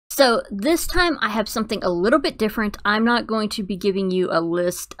So this time I have something a little bit different. I'm not going to be giving you a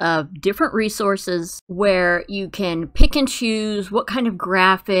list of different resources where you can pick and choose what kind of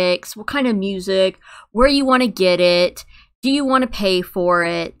graphics, what kind of music, where you want to get it. Do you want to pay for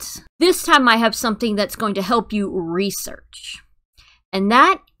it? This time I have something that's going to help you research. And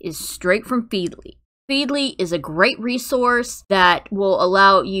that is straight from Feedly. Feedly is a great resource that will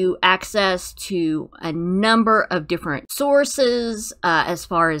allow you access to a number of different sources as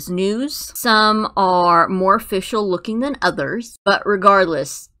far as news. Some are more official looking than others, but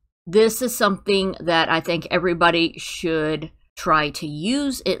regardless, this is something that I think everybody should try to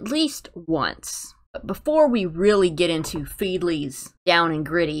use at least once. But before we really get into Feedly's down and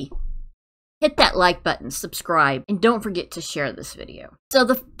gritty, hit that like button, subscribe, and don't forget to share this video. So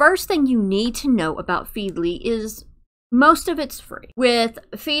the first thing you need to know about Feedly is most of it's free. With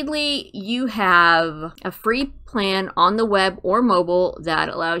Feedly, you have a free plan on the web or mobile that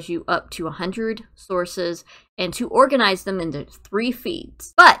allows you up to 100 sources and to organize them into 3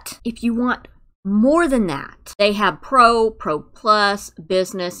 feeds. But if you want more than that, they have Pro, Pro Plus,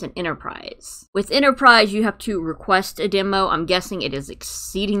 Business, and Enterprise. With Enterprise, you have to request a demo. I'm guessing it is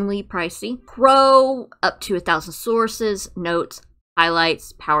exceedingly pricey. Pro, up to 1,000 sources, notes,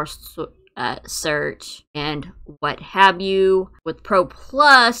 highlights, power search, and what have you. With Pro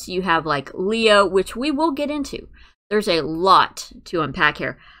Plus, you have like Leo, which we will get into. There's a lot to unpack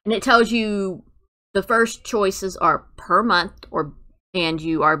here. And it tells you the first choices are per month and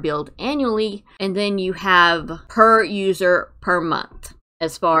you are billed annually, and then you have per user per month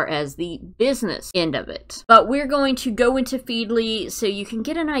as far as the business end of it. But we're going to go into Feedly so you can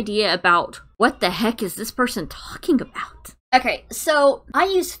get an idea about what the heck is this person talking about. Okay, so I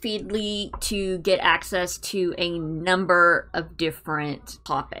use Feedly to get access to a number of different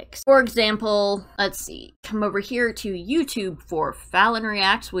topics. For example, let's see, come over here to YouTube for Fallon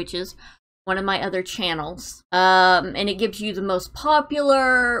Reacts, which is one of my other channels, and it gives you the most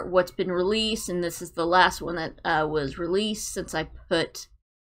popular, what's been released, and this is the last one that was released since I put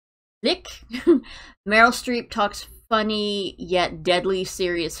Nick. Meryl Streep talks funny yet deadly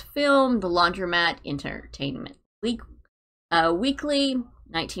serious film, The Laundromat Entertainment Weekly,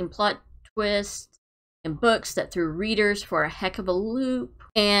 19 plot twists, and books that threw readers for a heck of a loop,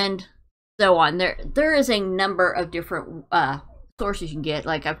 and so on. There is a number of different sources you can get.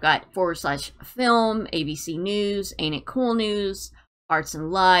 Like I've got /film, ABC News, Ain't It Cool News, Arts and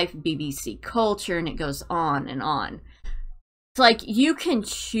Life, BBC Culture, and it goes on and on. It's like you can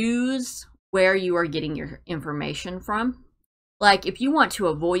choose where you are getting your information from. Like if you want to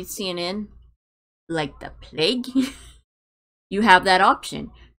avoid CNN like the plague, you have that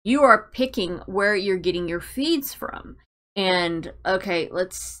option. You are picking where you're getting your feeds from. And okay,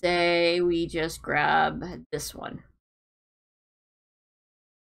 let's say we just grab this one.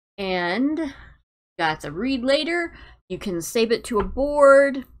 And got the read later. You can save it to a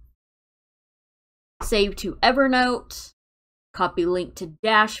board, save to Evernote, copy link to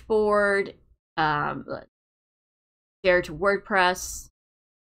dashboard, share to WordPress,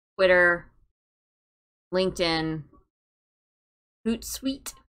 Twitter, LinkedIn,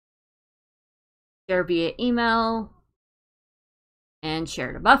 Hootsuite, share via email, and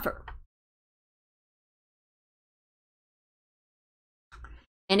share to Buffer.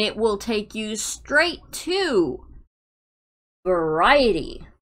 And it will take you straight to Variety.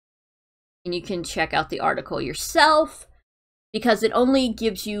 And you can check out the article yourself because it only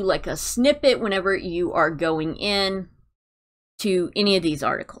gives you like a snippet whenever you are going in to any of these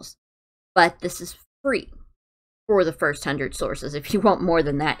articles. But this is free for the first 100 sources. If you want more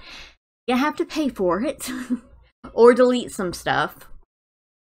than that, you have to pay for it or delete some stuff.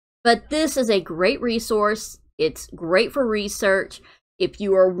 But this is a great resource. It's great for research. If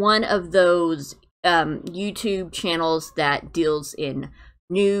you are one of those YouTube channels that deals in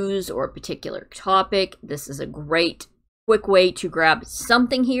news or a particular topic, this is a great quick way to grab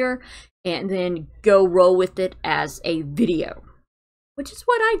something here and then go roll with it as a video, which is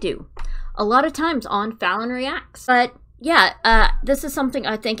what I do a lot of times on Fallon Reacts. But yeah, this is something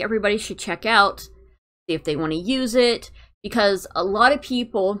I think everybody should check out, see if they want to use it, because a lot of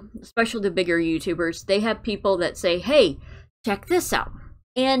people, especially the bigger YouTubers, they have people that say, hey, check this out.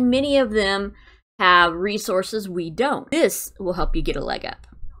 And many of them have resources we don't. This will help you get a leg up.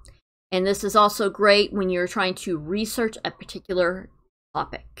 And this is also great when you're trying to research a particular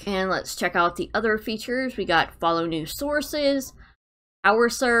topic. And let's check out the other features. We got follow new sources, power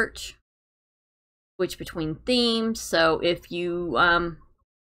search, switch between themes. So if you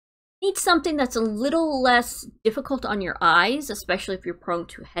need something that's a little less difficult on your eyes, especially if you're prone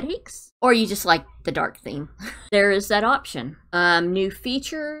to headaches, or you just like the dark theme, there is that option. New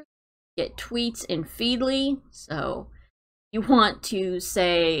features, get tweets in Feedly. So you want to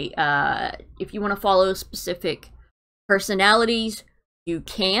say, if you want to follow specific personalities, you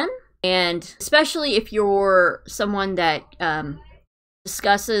can. And especially if you're someone that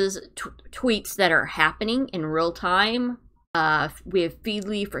discusses tweets that are happening in real time. We have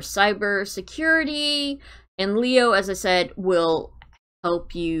Feedly for cyber security, and Leo, as I said, will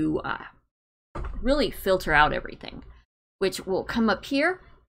help you really filter out everything, which will come up here.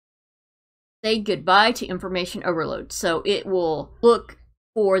 Say goodbye to information overload. So it will look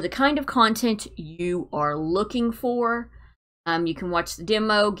for the kind of content you are looking for. You can watch the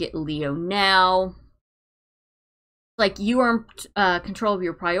demo, get Leo now. Like, you are in control of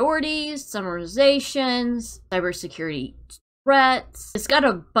your priorities, summarizations, cybersecurity threats. It's got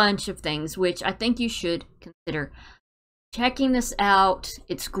a bunch of things, which I think you should consider checking this out.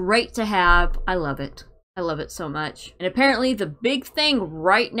 It's great to have. I love it. I love it so much. And apparently the big thing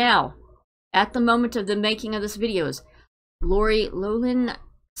right now, at the moment of the making of this video, is Lori Loughlin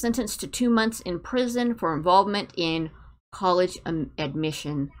sentenced to 2 months in prison for involvement in college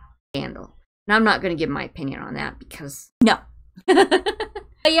admission scandal. And I'm not going to give my opinion on that because no. But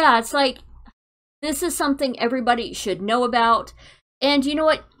yeah, it's like, this is something everybody should know about. And you know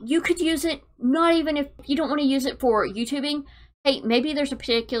what? You could use it, not even if you don't want to use it for YouTubing. Hey, maybe there's a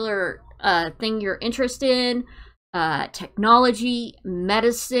particular thing you're interested in, technology,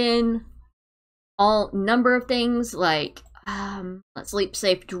 medicine, all number of things like sleep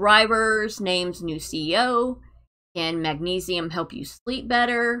safe drivers, names new CEO. Can magnesium help you sleep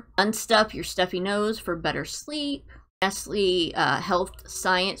better? Unstuff your stuffy nose for better sleep. Nestle Health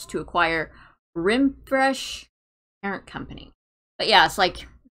Science to acquire Rimfresh parent company. But yeah, it's like,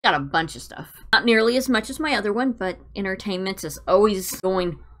 got a bunch of stuff. Not nearly as much as my other one, but entertainment is always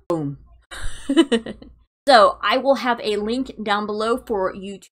going boom. So I will have a link down below for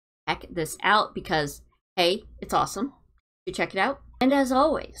you to check this out because, hey, it's awesome. You check it out. And as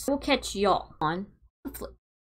always, we'll catch y'all on the flip.